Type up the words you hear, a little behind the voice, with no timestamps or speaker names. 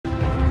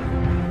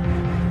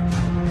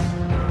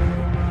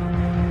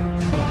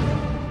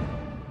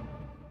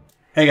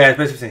Hey guys,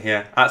 SIMPSON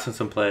here at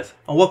SIMPSON Plays,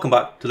 and welcome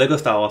back to LEGO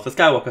Star Wars: The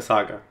Skywalker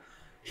Saga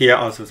here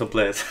on SIMPSON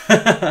Plays.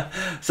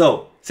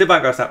 So, sit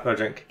back, grab a snap, grab a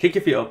drink, kick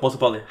your feet up, most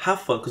importantly,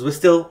 have fun, because we're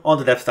still on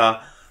the Death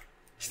Star,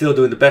 still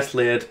doing the best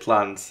laid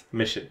plans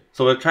mission.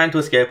 So we're trying to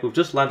escape. We've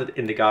just landed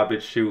in the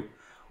garbage chute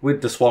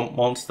with the swamp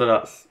monster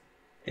that's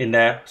in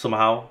there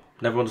somehow.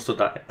 Never understood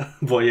that,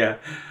 but yeah.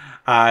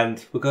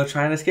 And we're going to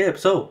try and escape.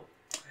 So,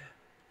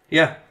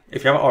 yeah,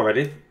 if you haven't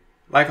already,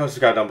 like and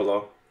subscribe down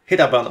below. Hit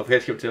that button, don't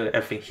forget to keep up to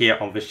everything here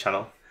on this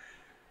channel.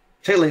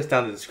 Check the links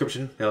down in the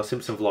description. There are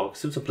SIMPSON vlogs,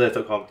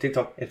 SIMPSONplays.com,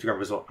 TikTok, Instagram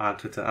as well, and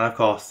Twitter. And of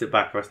course, sit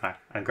back for a snack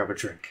and grab a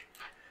drink.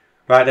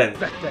 Right then.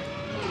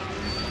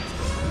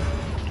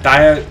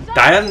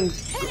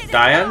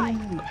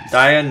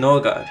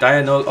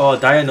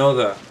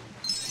 Dianoga.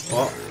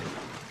 What?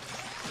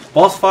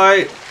 Boss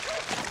fight.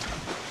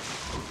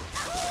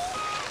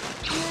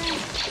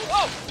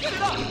 Whoa! Get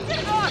it up! Get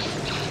it on!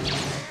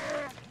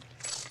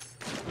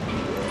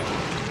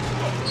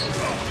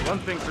 One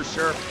thing for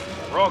sure,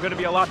 we're all gonna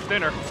be a lot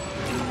thinner.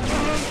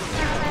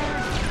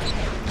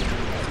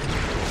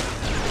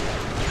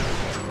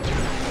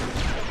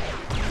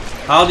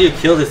 How do you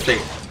kill this thing?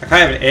 I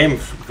can't even aim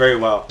very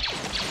well.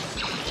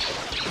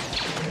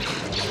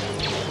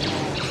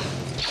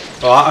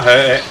 Oh, that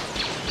hurt it.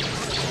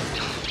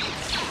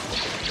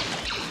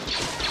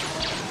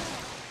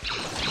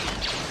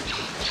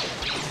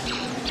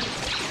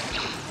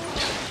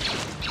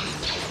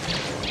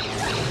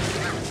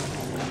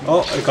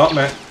 Oh, it got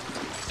me.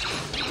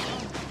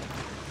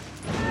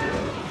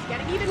 It's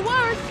getting even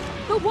worse.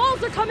 The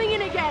walls are coming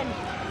in again.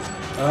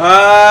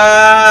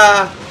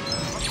 Ah!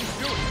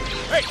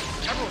 Hey,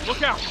 everyone,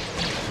 look out!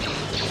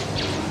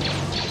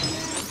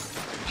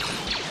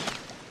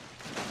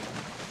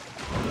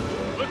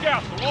 Look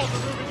out, the walls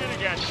are moving in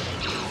again.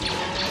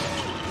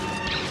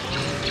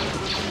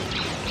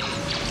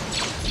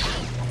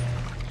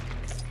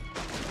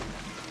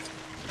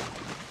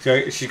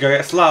 She's gonna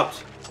get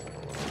slapped.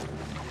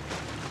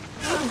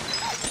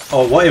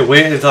 Oh, what? It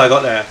waited until I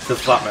got there to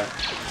slap me.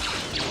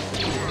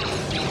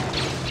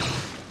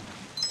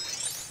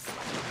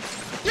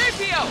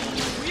 3PO,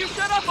 will you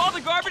shut off all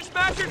the garbage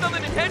smashers on the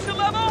detention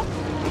level?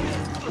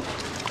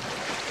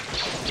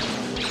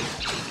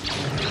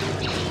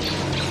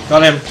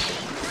 Got him.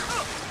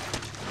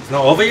 It's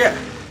not over yet.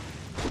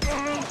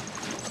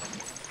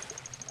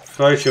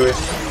 Sorry, Chewie.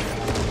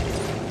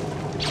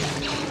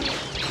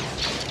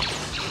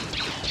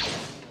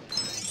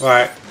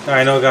 Right,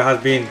 Dianoga has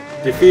been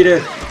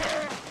defeated.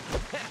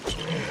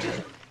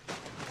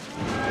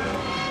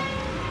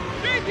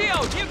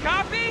 3PO, do you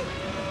copy?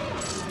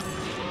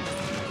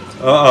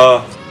 Uh-oh.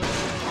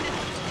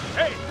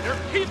 Hey, there are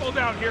people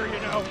down here, you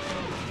know.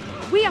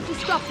 We have to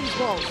stop these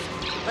walls.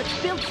 Let's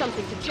build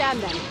something to jam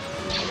them.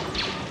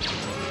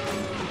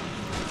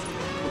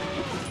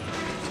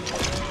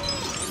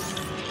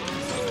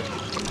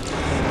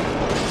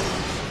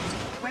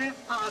 Where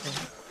are they?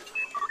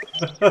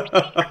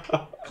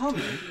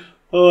 Tommy?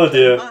 Oh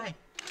dear.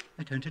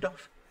 I turned it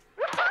off.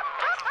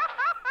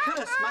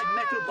 Curse my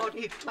metal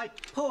body, my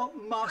poor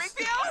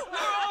master. 3PO, we're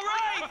all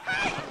right!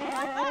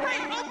 Hey,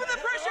 open the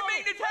pressure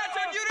maintenance hatch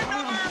on unit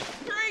number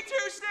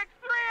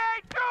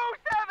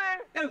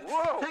 3263827!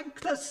 Oh, thank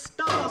the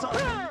stars on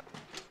me.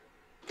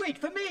 Wait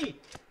for me.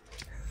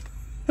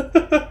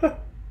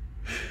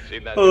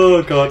 Seen that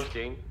Oh god.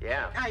 16?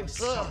 Yeah. I'm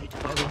sorry to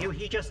bother you.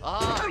 He just...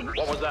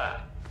 What was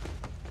that?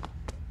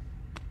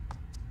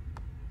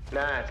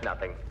 Nah, it's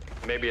nothing.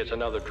 Maybe it's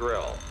another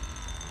drill.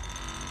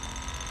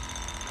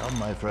 Come,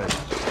 my friends,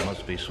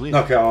 must be sweet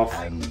Knock it off.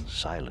 and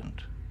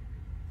silent.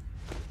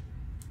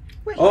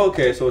 Oh,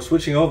 okay, so we're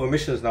switching over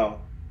missions now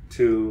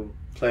to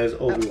play as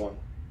Obi-Wan.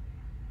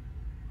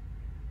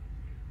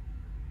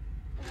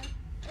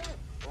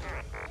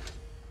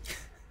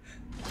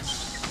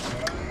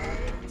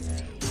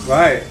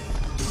 Right.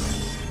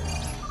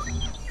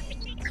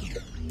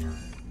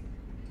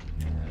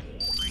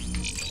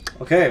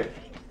 Okay.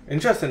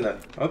 Interesting then.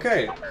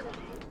 Okay.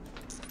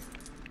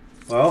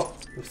 Well,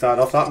 we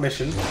started off that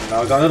mission, and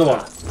now we've got another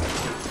one.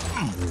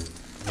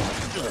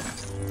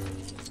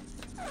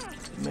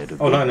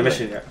 Oh, not in the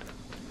mission yet.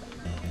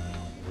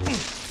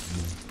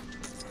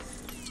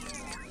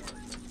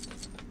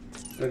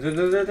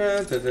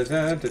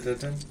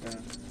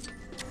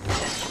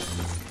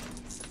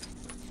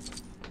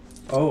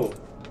 Oh.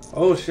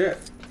 Oh shit.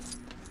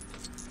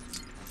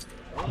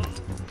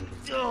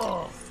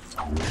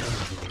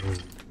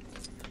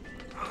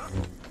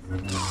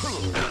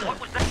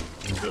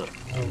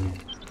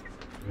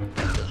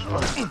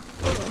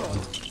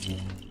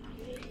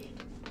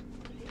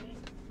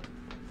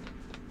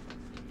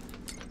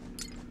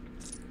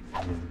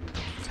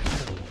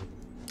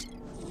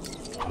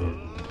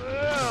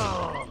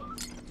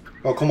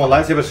 Oh come on,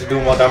 lightsabers should do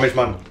more damage,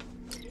 man.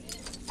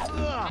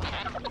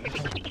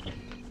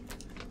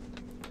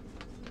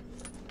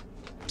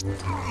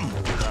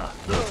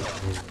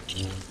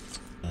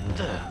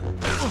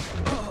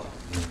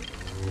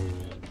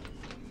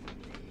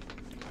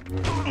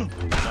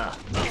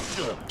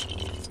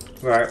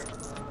 Right.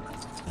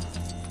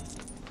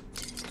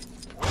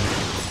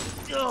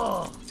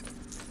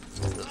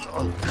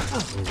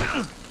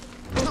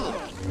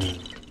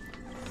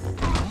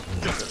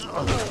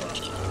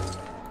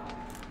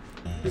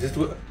 Is this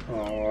the...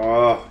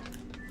 Oh.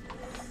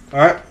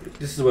 Alright,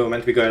 this is where we're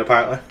meant to be going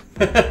apparently.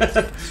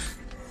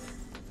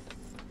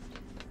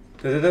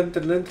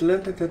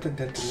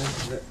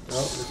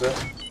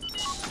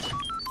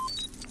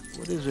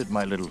 What is it,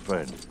 my little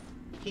friend?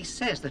 He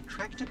says the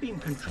tractor beam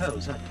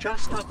controls are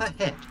just up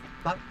ahead,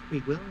 but we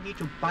will need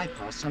to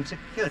bypass some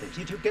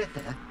security to get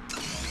there.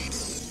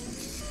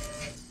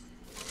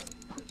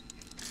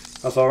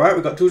 That's alright,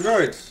 we've got 2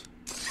 droids.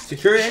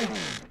 Security?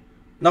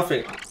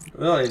 Nothing.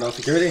 We don't need no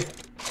security.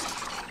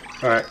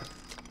 Alright.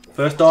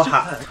 First door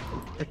hacked.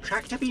 The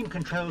tractor beam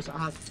controls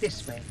are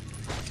this way.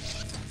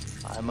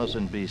 I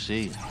mustn't be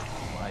seen.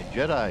 My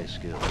Jedi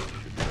skills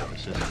should be of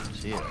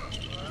assistance here.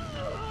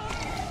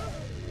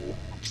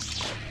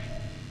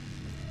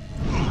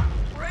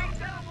 Break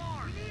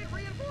Delmar! We need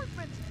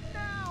reinforcements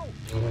now!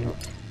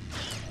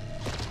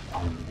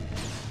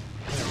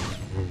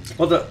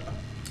 What the?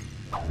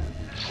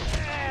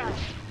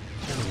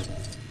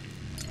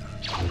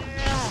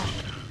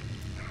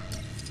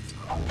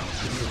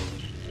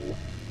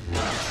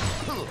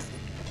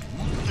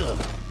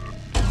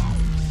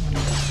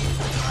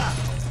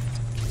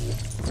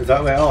 Is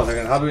that way? Oh,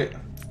 how do we?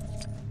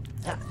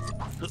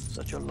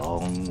 Such a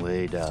long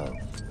way down.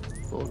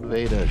 Lord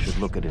Vader should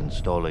look at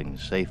installing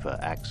safer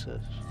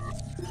access.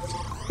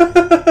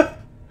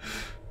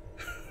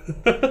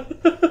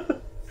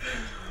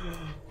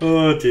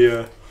 Oh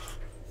dear.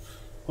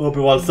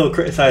 Obi-Wan's still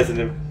criticizing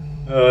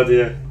him. Oh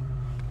dear.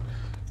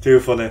 Too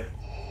funny.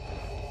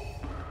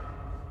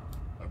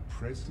 A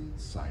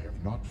presence I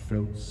have not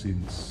felt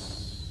since...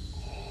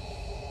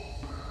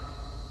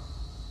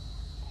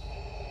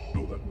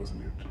 No, that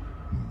wasn't it.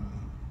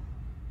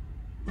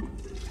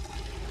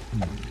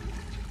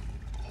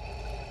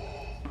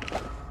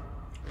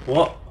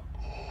 What?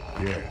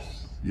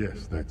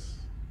 Yes, that's...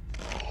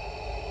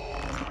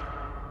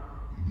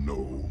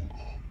 No,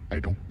 I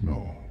don't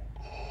know.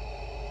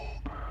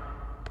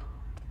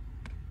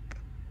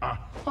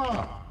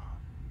 Aha!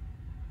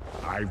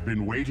 I've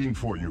been waiting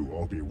for you,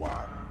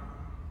 Obi-Wan.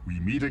 We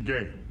meet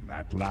again,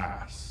 at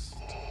last.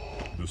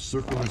 The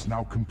circle is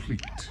now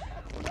complete.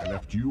 When I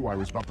left you, I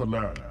was but the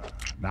learner.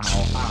 Now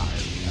I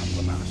am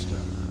the master.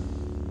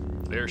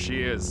 There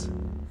she is.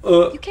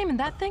 You came in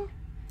that thing?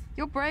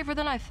 You're braver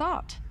than I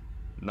thought.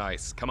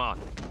 Nice. Come on.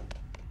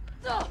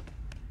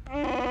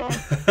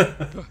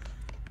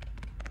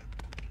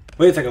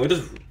 Wait a second, we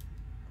just...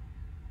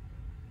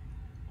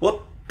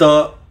 What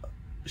the...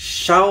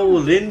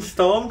 Shaolin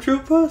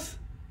Stormtroopers?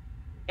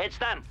 It's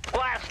them.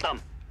 Blast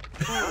them.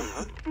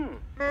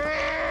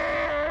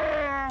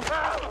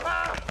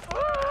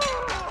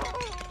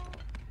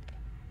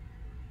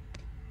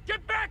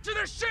 Get back to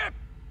the ship!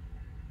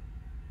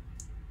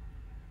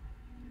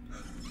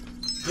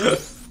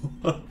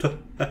 What the...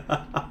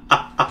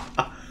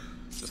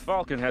 The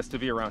Falcon has to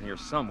be around here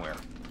somewhere.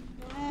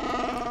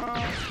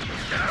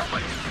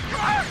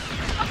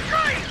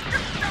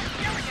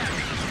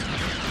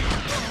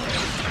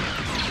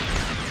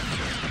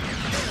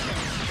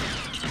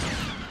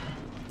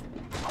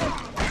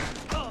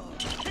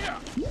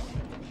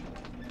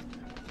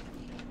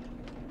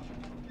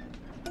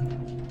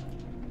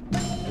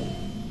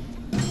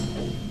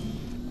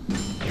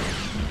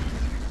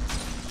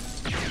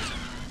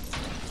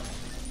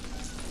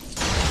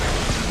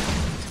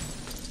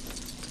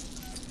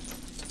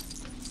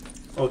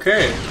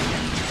 Okay.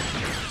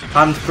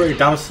 Han's pretty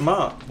damn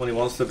smart when he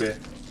wants to be. I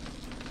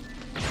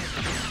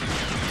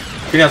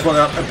think that's what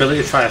that ability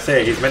is trying to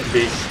say. He's meant to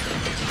be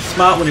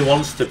smart when he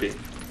wants to be.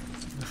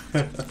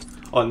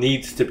 Or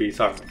needs to be,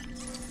 sorry.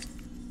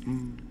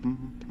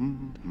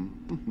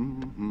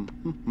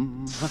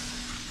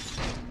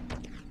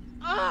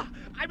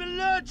 I'm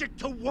allergic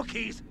to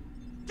Wookiees!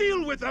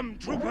 Deal with them,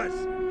 troopers!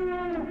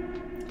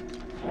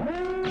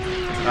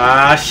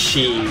 Ah,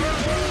 she.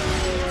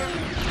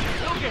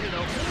 We'll get it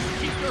over.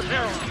 Keep your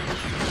hair on.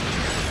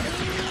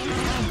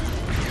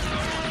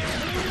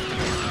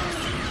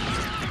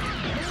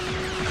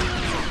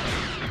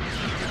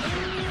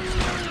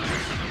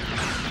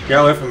 Get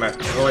away from me. I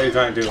don't know what you're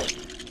trying to do.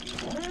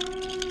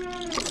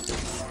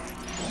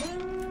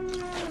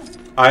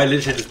 I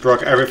literally just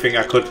broke everything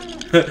I could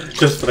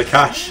just for the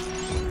cash.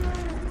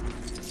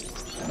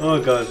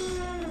 Oh god.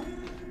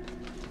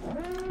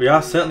 We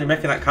are certainly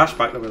making that cash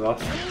back that we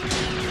lost.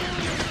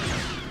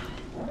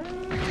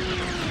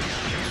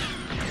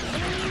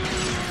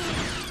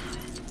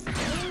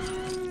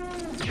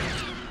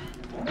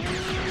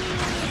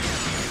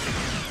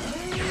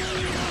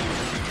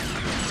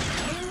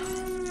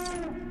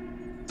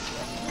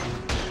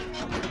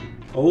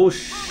 Oh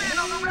shit.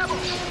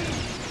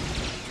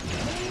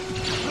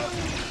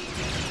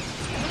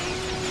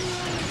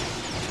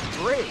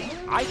 Great!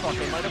 I thought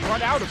they might have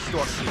run out of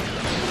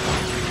stormtroopers.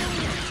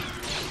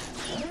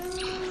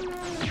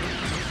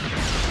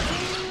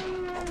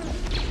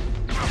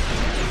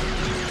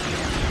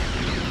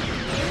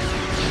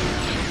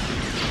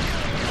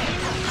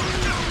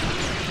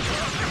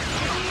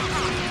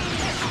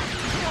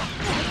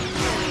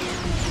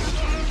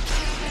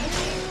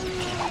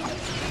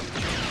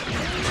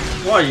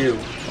 What are you?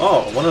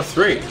 Oh, 1 of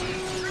 3.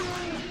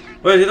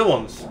 Where are the other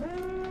ones?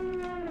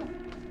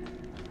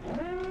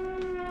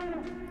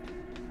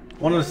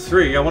 1 of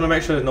 3. I want to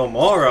make sure there's no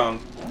more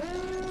around.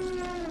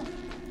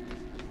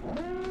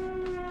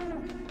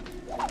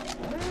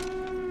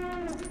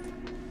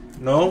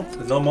 No,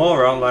 there's no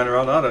more around lying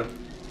around, are there?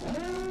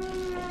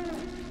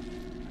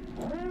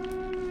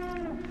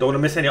 Don't want to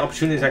miss any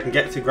opportunities I can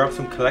get to grab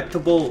some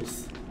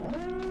collectibles.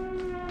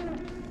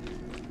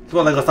 That's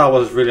what LEGO Star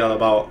Wars is really all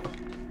about.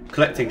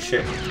 Collecting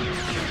shit.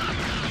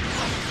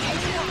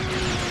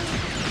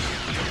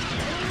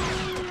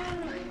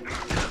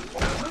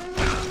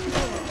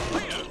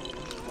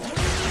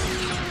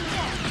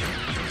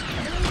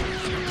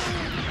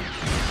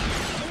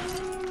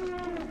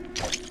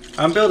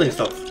 I'm building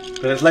stuff,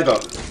 but it's LEGO.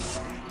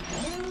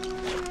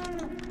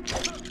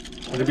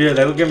 Would it be a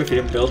LEGO game if you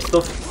didn't build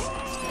stuff?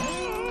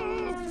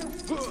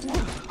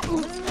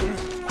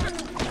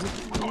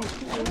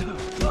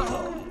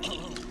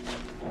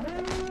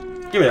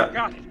 Give me that.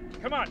 Got it.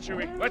 Come on,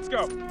 Chewie. Let's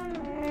go.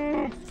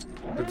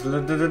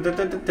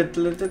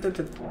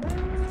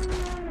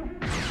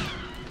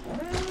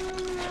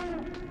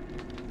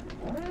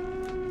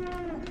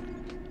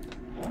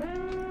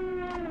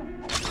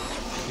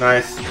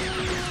 Nice.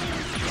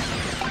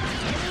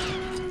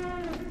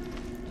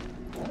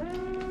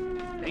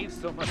 Ain't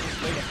so much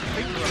as laid a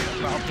finger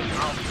on the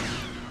Falcon.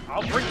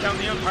 I'll bring down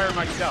the Empire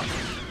myself.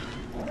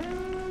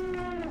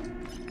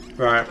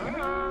 Right.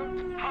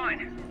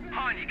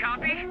 Han, you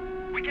copy?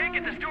 We can't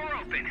get this door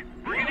open.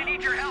 We're gonna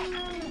need your help.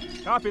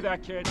 Copy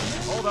that, kid.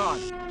 Hold on.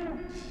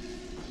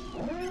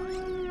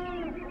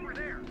 Over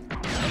there.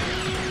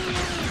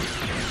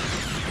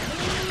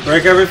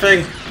 Break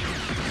everything.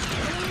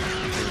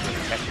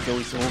 That's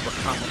always so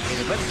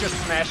overcomplicated. Let's just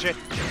smash it.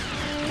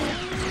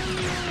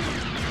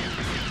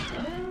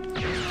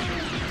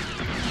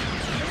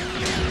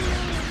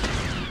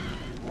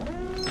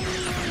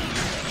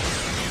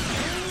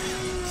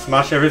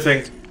 Smash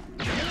everything.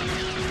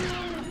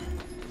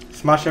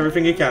 Smash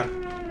everything you can.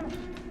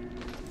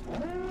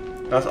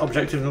 That's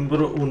objective number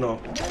 1.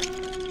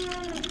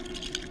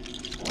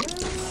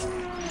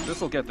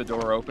 This'll get the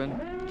door open.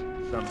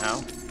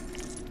 Somehow.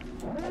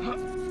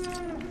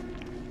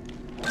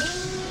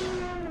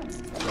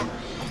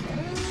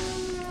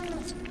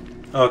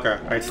 Okay,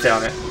 I'd stay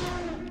on it.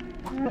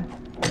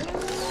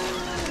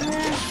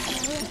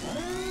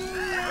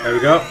 There we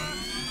go.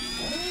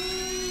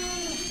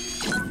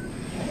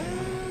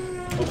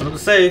 Open up the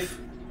safe.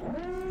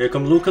 Here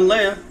come Luke and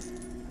Leia.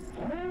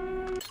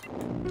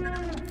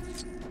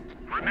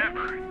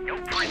 Remember,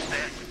 you'll print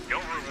this,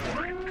 you'll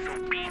reward, so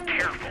be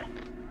careful.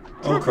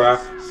 Oh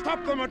crap.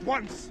 Stop them at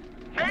once.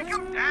 Take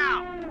them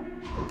down.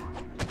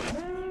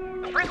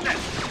 The princess,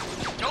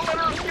 don't let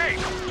her escape.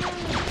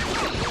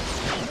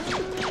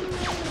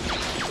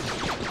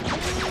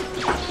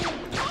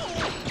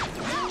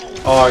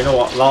 Oh, you know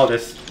what? Allow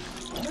this.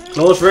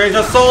 Close range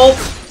assault!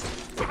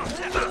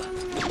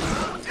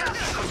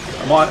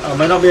 I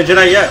might not be a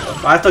Jedi yet,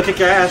 but I have to kick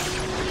your ass.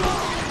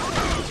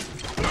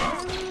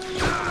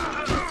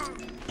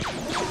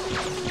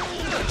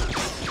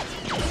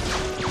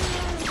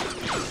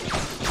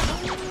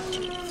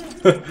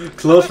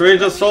 Close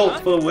range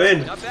assault for the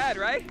win. Not bad,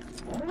 right?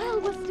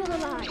 Well, we're still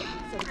alive,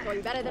 so it's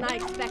going better than I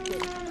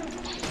expected.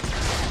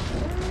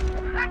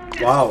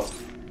 Wow.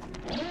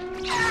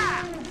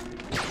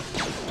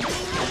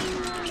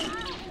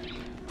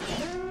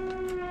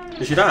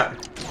 Did she die?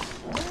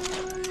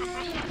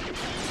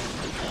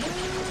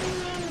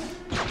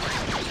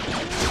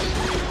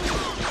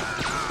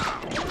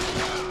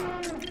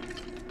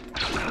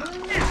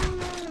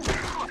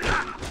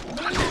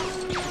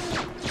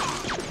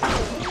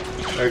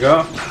 There we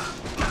go.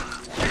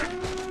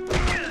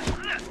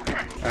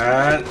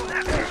 And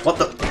what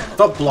the?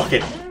 Stop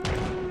blocking.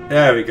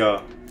 There we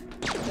go.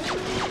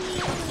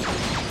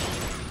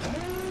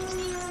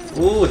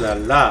 Ooh la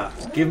la.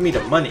 Give me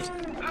the money.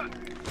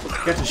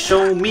 You got to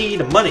show me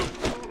the money.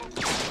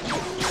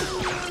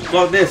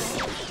 Block this.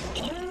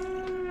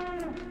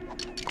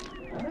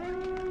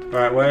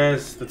 Right,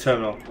 where's the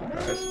terminal?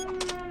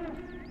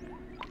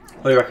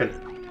 What do you reckon?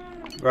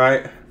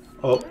 Right,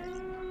 up,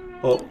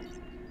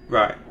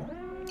 right.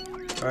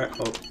 Right,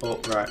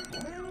 up, right.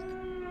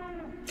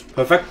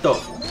 Perfecto.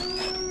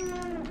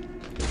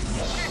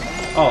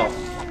 Oh,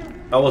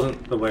 that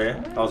wasn't the way.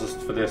 That was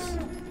just for this.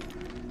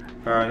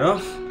 Fair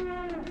enough.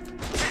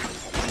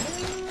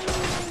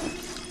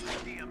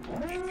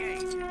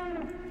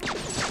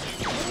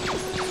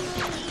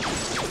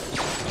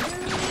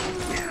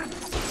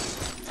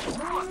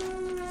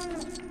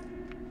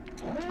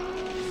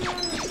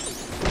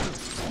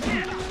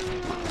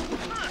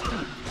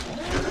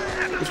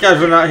 This guy's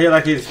running out here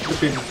like he's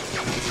flipping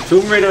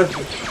Tomb Raider.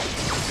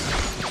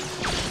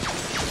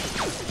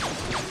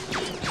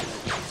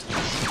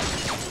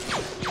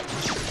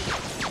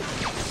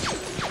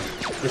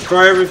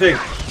 Destroy everything.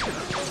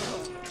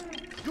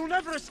 You'll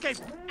never escape,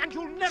 and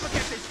you'll never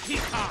get this key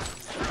card.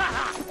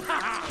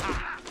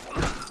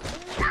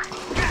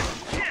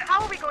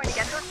 How are we going to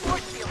get those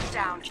force fields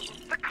down?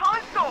 The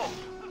console!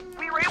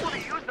 We were able to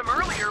use them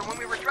earlier when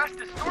we were dressed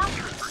as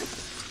stormtroopers.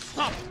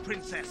 Stop,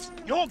 Princess.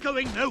 You're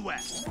going nowhere.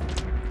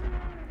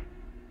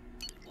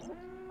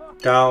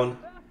 Down,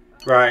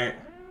 right,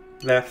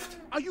 left,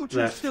 Are you two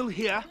left, still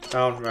here?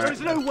 down, right. There's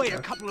no left, way a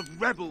left. couple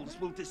of rebels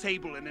will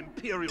disable an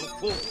Imperial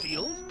force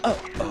field.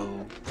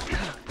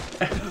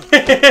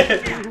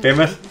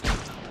 Famous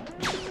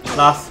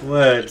last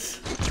words.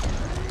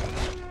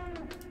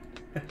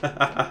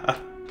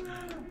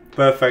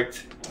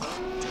 Perfect.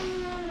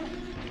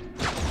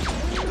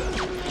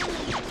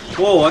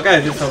 Whoa, that guy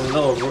did some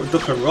little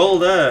duck and roll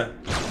there.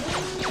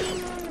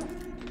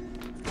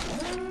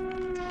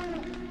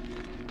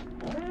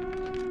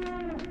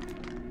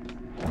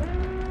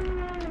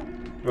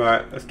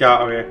 Right, let's get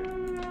out of here.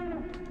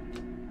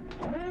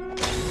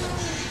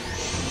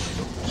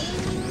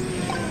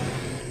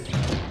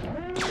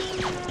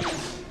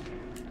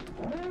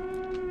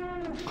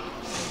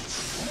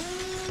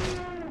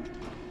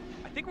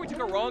 I think we took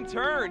a wrong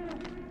turn.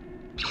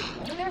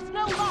 There's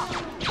no lock.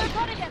 We're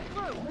gonna get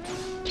through.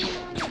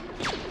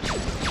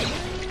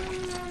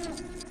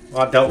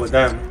 Well, I dealt with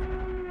them.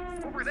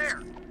 Over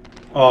there.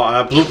 Oh, and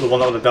I blew the one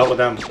that would have dealt with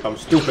them. I'm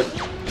stupid.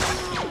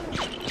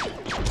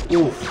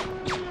 Oof.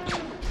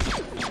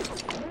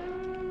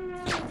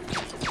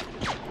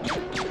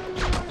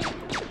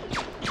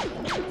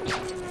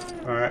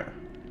 Alright.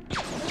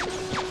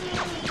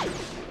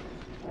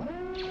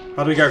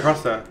 How do we get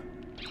across there?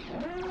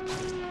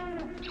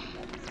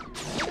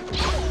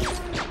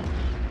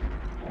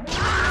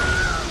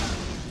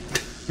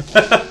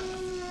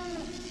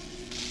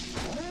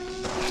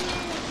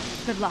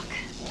 Good luck.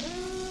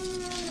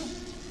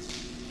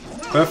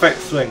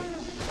 Perfect swing.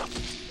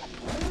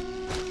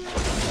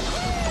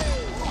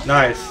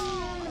 Nice.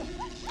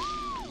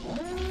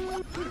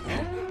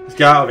 Let's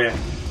get out of here.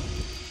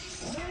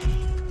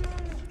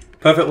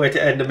 Perfect way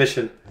to end the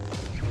mission.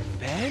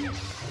 Ben?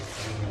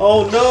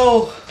 Oh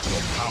no!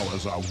 Your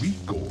powers are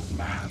weak, old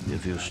man.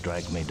 If you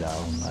strike me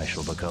down, I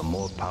shall become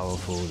more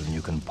powerful than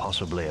you can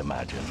possibly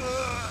imagine.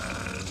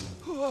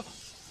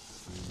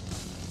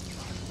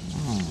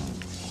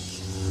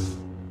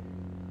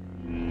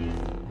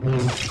 No!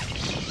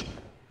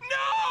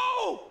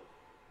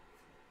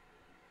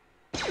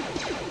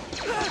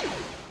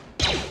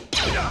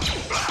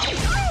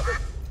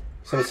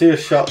 Some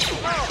serious shots.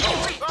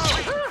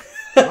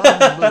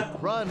 Run,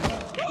 Luke, run!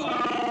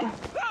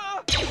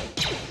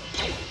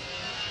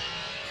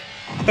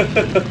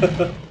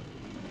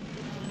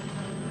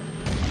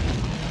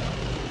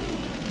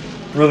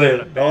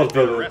 Brilliant. That was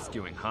brilliant.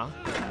 Rescuing, huh?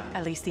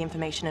 At least the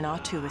information in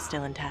R2 is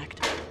still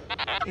intact.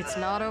 It's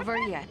not over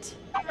yet.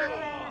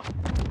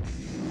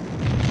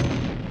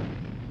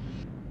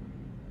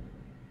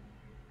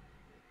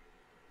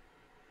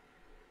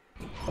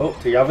 Oh,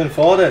 to Yavin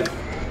 4 then.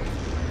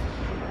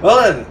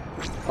 Well then,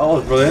 that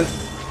was brilliant.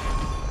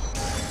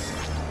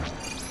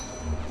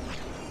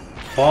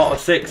 4 out of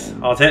 6,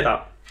 I'll take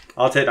that.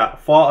 I'll take that.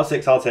 4 out of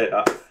 6, I'll take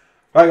that.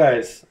 Right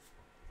guys,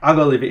 I'm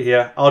going to leave it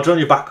here. I'll join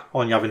you back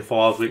on Yavin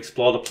 4 as we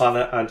explore the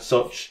planet and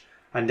such.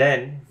 And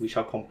then we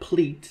shall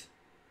complete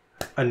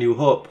A New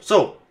Hope.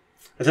 So,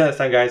 until next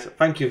time guys,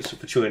 thank you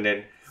for tuning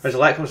in. Remember to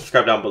like and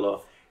subscribe down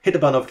below. Hit the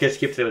bell notification to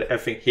keep up to date with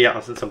everything here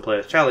on SIMPSON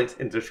Players. Channel links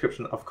in the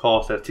description, of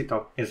course. There's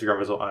TikTok,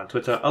 Instagram as well, and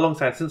Twitter,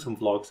 alongside SIMPSON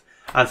Vlogs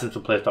and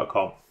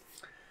SIMPSONPlayers.com.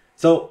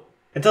 So,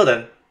 until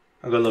then,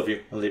 I'm going to love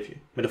you and leave you.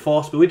 May the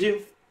Force be with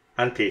you,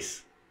 and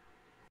peace.